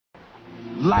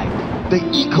like the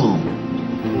eagle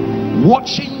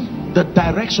watching the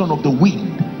direction of the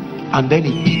wind, and then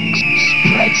it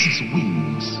spreads its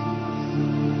wings.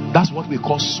 That's what we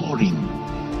call soaring.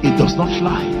 It does not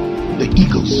fly. The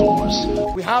eagle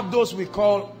soars. We have those we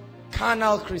call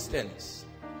carnal Christians.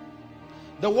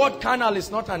 The word carnal is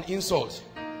not an insult.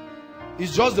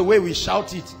 It's just the way we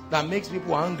shout it that makes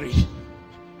people angry.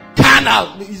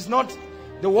 Carnal is not.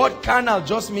 The word carnal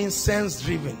just means sense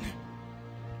driven.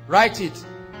 Write it.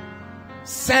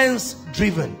 Sense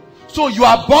driven. So you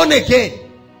are born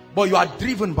again, but you are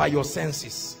driven by your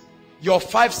senses. Your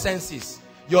 5 senses.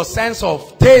 Your sense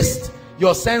of taste,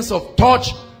 your sense of touch.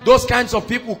 Those kinds of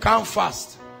people can't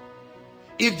fast.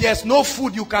 If there's no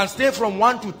food, you can stay from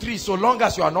 1 to 3 so long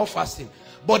as you are not fasting.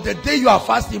 But the day you are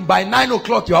fasting, by 9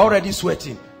 o'clock you are already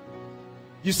sweating.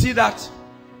 You see that?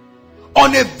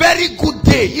 On a very good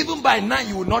day, even by 9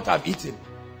 you will not have eaten.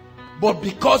 But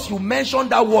because you mentioned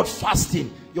that word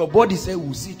fasting, your body says,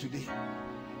 we'll see today.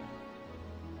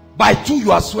 By 2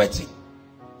 you are sweating.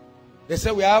 They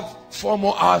say we have 4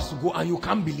 more hours to go, and you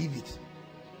can't believe it.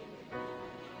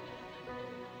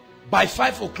 By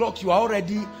 5 o'clock you are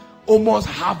already almost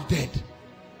half dead.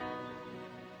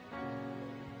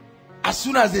 As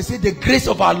soon as they say the grace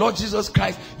of our Lord Jesus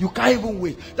Christ, you can't even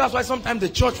wait. That's why sometimes the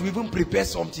church will even prepare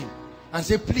something and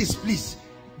say, please, please,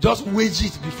 just wage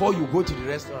it before you go to the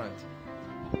restaurant.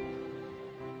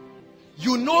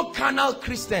 You know carnal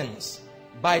Christians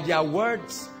by their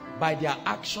words, by their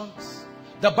actions.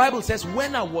 The Bible says,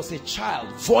 when I was a child,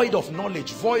 void of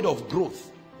knowledge, void of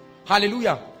growth.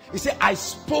 Hallelujah. He said, I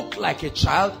spoke like a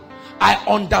child. I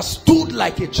understood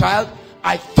like a child.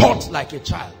 I thought like a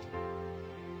child.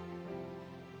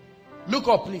 Look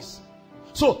up, please.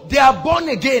 So they are born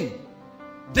again.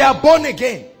 They are born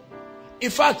again. In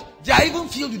fact, they are even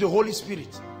filled with the Holy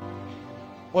Spirit.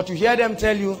 But you hear them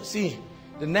tell you, see,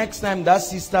 the next time that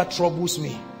sister troubles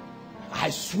me, I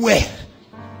swear,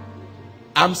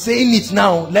 I'm saying it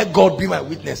now, let God be my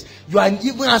witness. You are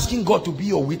even asking God to be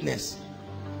your witness.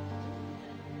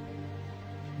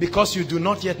 Because you do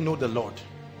not yet know the Lord.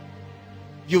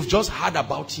 You've just heard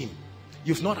about him.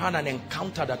 You've not had an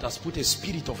encounter that has put a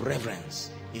spirit of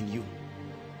reverence in you.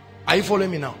 Are you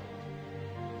following me now?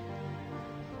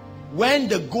 When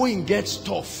the going gets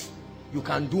tough, you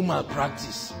can do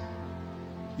malpractice.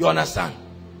 You understand?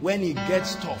 When it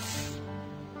gets tough,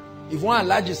 if one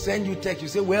allergy send you text, you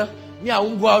say, well, me, I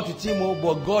won't go out with him,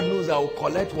 but God knows I will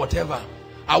collect whatever.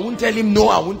 I won't tell him no,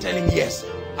 I won't tell him yes.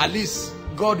 At least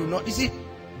God will not. You see,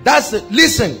 that's the,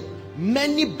 listen,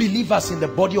 many believers in the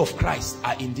body of Christ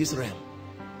are in this realm.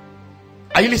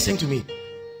 Are you listening to me?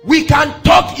 We can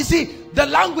talk. You see, the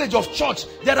language of church,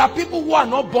 there are people who are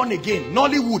not born again.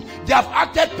 Nollywood, they have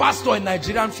acted pastor in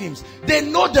Nigerian films. They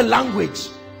know the language.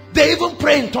 They even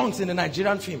pray in tongues in the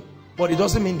Nigerian film. But it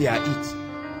doesn't mean they are it.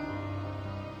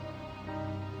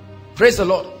 Praise the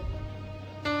Lord.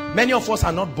 Many of us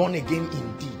are not born again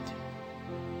indeed.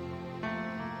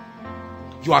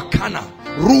 You are carnal,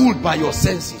 ruled by your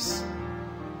senses.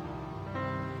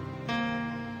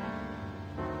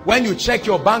 When you check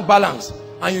your bank balance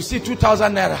and you see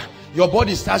 2,000 naira, your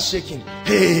body starts shaking.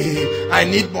 Hey, I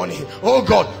need money. Oh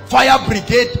God, fire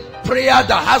brigade prayer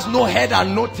that has no head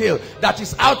and no tail, that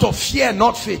is out of fear,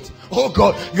 not faith. Oh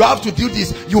God, you have to do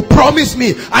this. You promise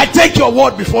me. I take your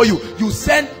word before you. You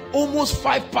send almost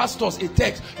 5 pastors a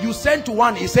text. You send to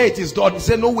one, he say it is done. He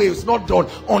say no way, it's not done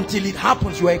until it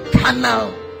happens. You are a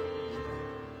carnal.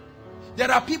 There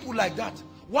are people like that.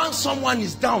 Once someone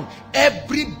is down,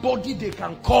 everybody they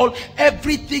can call,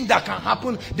 everything that can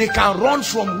happen, they can run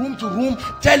from room to room,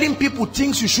 telling people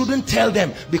things you shouldn't tell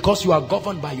them, because you are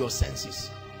governed by your senses.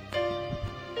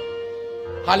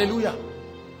 Hallelujah.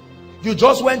 You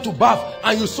just went to bath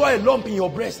and you saw a lump in your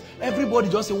breast. Everybody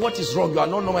just say, what is wrong? You are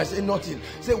not normal. I say, nothing.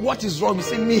 Say, what is wrong? You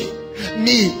say,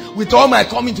 me, with all my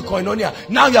coming to Koinonia.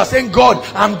 Now you are saying, God,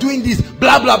 I'm doing this,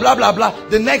 blah, blah, blah, blah, blah.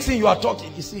 The next thing you are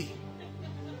talking, you see.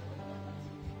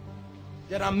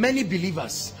 There are many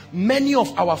believers. Many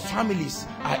of our families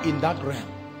are in that realm.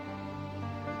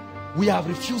 We are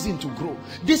refusing to grow.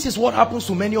 This is what happens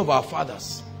to many of our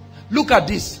fathers. Look at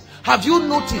this. Have you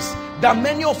noticed that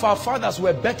many of our fathers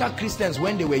were better Christians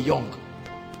when they were young?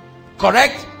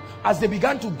 Correct? As they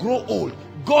began to grow old,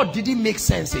 God didn't make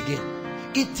sense again.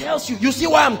 It tells you, you see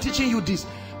why I'm teaching you this?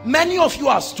 Many of you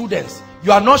are students.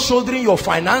 You are not shouldering your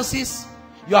finances.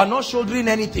 You are not shouldering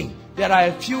anything. There are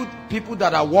a few people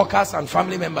that are workers and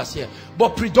family members here.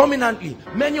 But predominantly,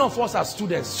 many of us are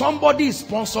students. Somebody is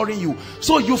sponsoring you.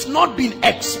 So you've not been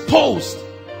exposed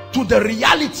to the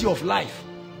reality of life.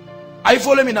 Are you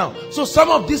following me now? So some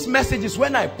of these messages,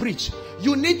 when I preach,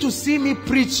 you need to see me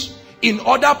preach in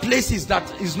other places that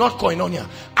is not koinonia,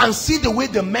 and see the way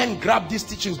the men grab these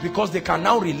teachings because they can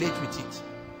now relate with it.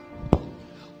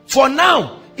 For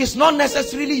now, it's not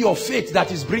necessarily your faith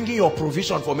that is bringing your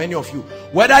provision for many of you.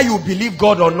 Whether you believe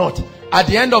God or not, at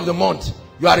the end of the month,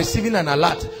 you are receiving an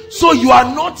alert. So you are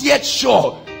not yet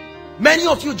sure. Many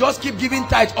of you just keep giving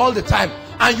tithe all the time,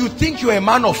 and you think you're a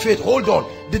man of faith. Hold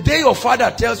on. The day your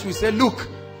father tells you, say, look,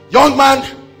 young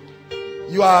man,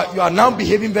 you are now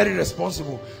behaving very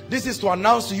responsible. This is to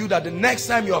announce to you that the next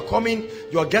time you are coming,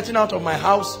 you are getting out of my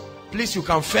house, please, you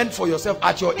can fend for yourself.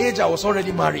 At your age, I was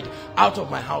already married, out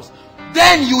of my house.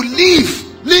 Then you leave.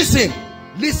 Listen.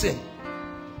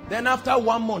 Then after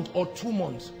 1 month or 2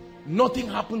 months, nothing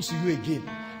happens to you again,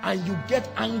 and you get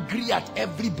angry at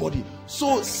everybody.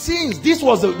 So since this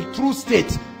was the true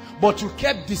state, but you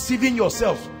kept deceiving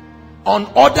yourself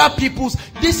on other people's,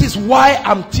 this is why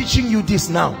I'm teaching you this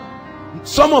now.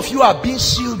 Some of you are being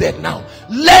shielded now.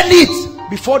 Learn it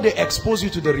before they expose you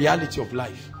to the reality of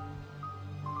life.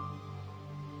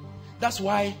 That's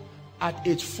why at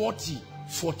age 40,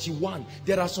 41,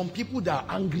 there are some people that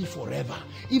are angry forever.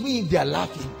 Even if they are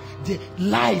laughing,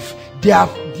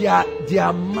 they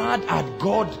are mad at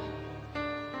God.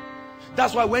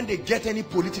 That's why when they get any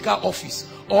political office,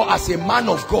 or as a man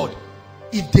of God,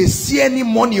 if they see any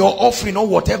money or offering or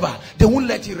whatever, they won't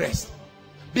let it rest.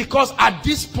 Because at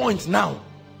this point now,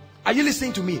 are you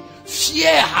listening to me?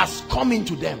 Fear has come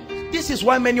into them. This is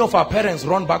why many of our parents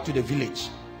run back to the village.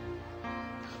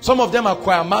 Some of them are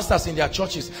choir masters in their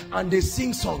churches, and they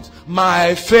sing songs.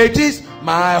 My faith is,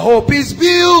 my hope is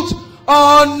built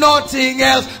on nothing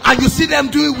else. And you see them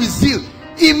do it with zeal.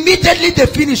 Immediately they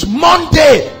finish.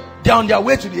 Monday, they're on their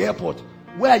way to the airport.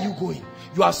 Where are you going?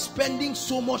 You are spending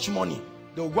so much money.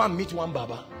 They'll go and meet one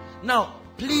Baba. Now,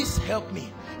 please help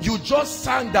me. You just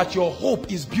sang that your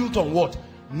hope is built on what?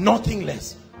 Nothing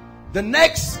less. The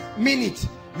next minute,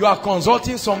 you are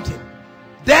consulting something.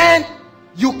 Then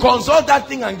you consult that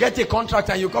thing and get a contract,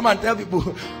 and you come and tell people,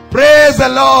 praise the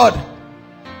Lord.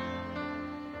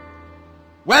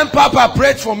 When Papa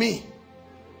prayed for me,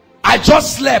 I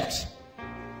just slept.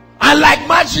 And like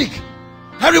magic,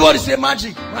 everybody say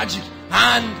magic, magic.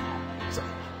 And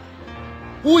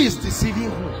who is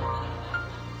deceiving who?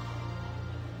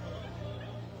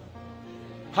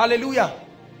 Hallelujah.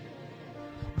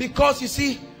 Because you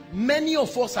see, many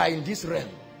of us are in this realm.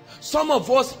 Some of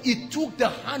us, it took the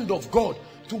hand of God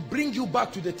to bring you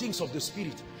back to the things of the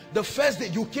spirit. The first day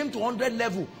you came to 100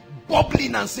 level,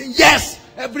 bubbling and saying, yes,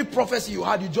 every prophecy you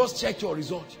had, you just checked your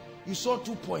result. You saw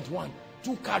 2.1,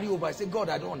 2 carryover. I said, God,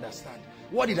 I don't understand.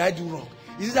 What did I do wrong?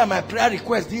 Is it that my prayer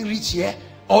request didn't reach here,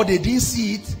 or they didn't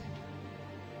see it?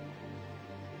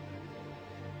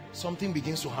 Something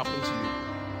begins to happen to you.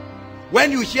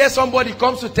 When you hear somebody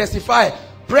comes to testify,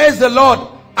 praise the Lord,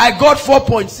 I got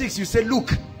 4.6, you say,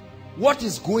 look, what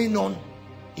is going on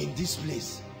in this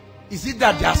place? Is it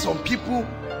that there are some people,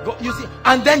 you see,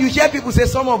 and then you hear people say,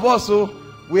 some of us,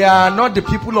 we are not the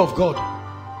people of God.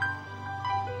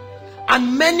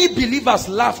 And many believers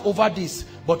laugh over this,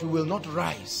 but we will not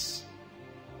rise.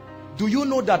 Do you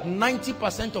know that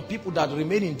 90% of people that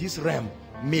remain in this realm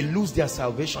may lose their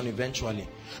salvation eventually?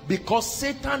 Because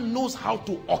Satan knows how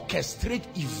to orchestrate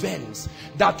events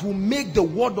that will make the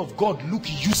word of God look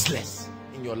useless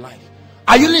in your life.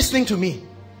 Are you listening to me?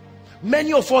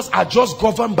 Many of us are just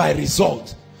governed by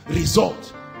result.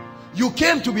 You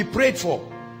came to be prayed for.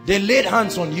 They laid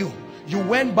hands on you. You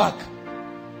went back.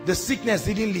 The sickness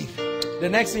didn't leave. The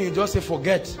next thing you just say,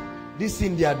 forget. This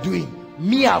thing they are doing,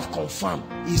 me I've confirmed,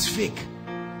 is fake.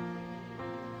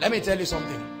 Let me tell you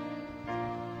something.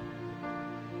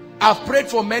 I've prayed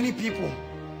for many people.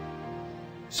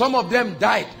 Some of them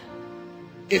died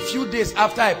a few days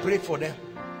after I prayed for them.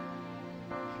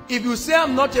 If you say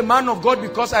I'm not a man of God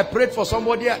because I prayed for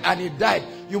somebody and he died,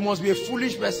 you must be a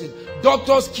foolish person.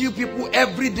 Doctors kill people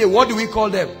every day. What do we call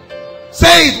them?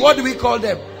 Say it. What do we call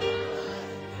them?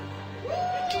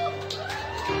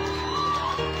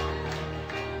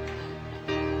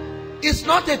 It's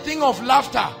not a thing of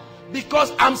laughter,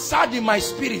 because I'm sad in my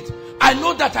spirit. I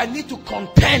know that I need to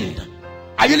contend.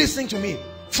 Are you listening to me?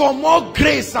 For more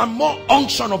grace and more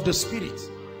unction of the spirit.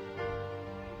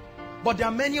 But there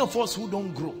are many of us who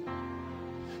don't grow.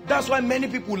 That's why many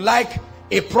people like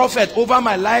a prophet over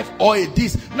my life or a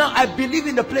this. Now I believe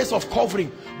in the place of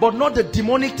covering, but not the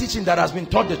demonic teaching that has been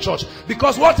taught the church.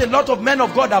 Because what a lot of men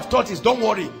of God have taught is, don't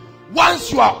worry,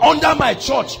 once you are under my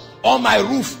church or my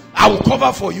roof, I will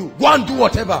cover for you. Go and do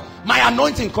whatever. My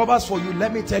anointing covers for you.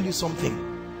 Let me tell you something.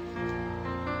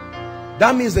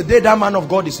 That means the day that man of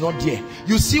God is not there.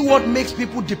 You see what makes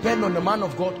people depend on the man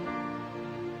of God?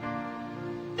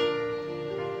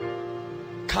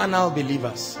 carnal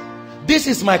believers. This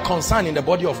is my concern in the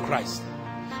body of Christ.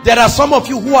 There are some of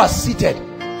you who are seated.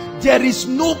 There is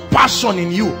no passion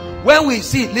in you. When we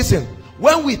see, listen,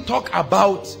 when we talk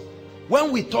about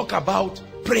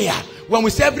prayer, when we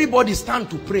say everybody stand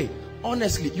to pray,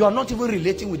 honestly, you are not even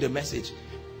relating with the message.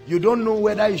 You don't know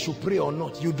whether you should pray or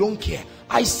not. You don't care.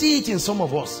 I see it in some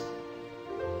of us.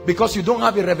 Because you don't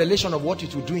have a revelation of what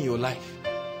it will do in your life.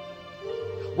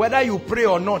 Whether you pray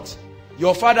or not,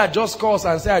 your father just calls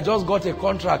and says, I just got a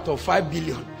contract of 5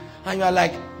 billion. And you are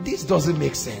like, this doesn't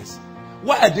make sense.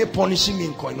 Why are they punishing me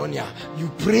in koinonia?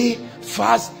 You pray,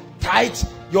 fast, tithe.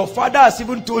 Your father has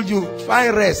even told you,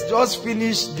 find rest, just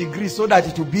finish degree so that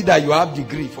it will be that you have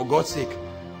degree, for God's sake.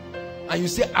 And you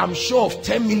say, I'm sure of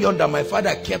 10 million that my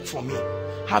father kept for me.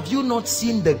 Have you not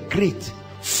seen the great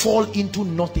fall into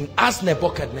nothing? Ask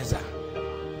Nebuchadnezzar.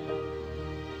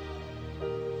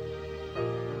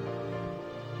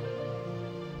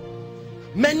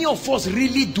 Many of us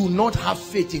really do not have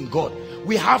faith in God.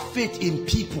 We have faith in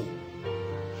people.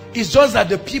 It's just that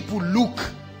the people look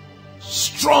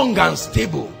strong and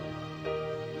stable.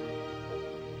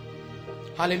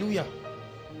 Hallelujah.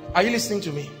 Are you listening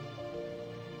to me?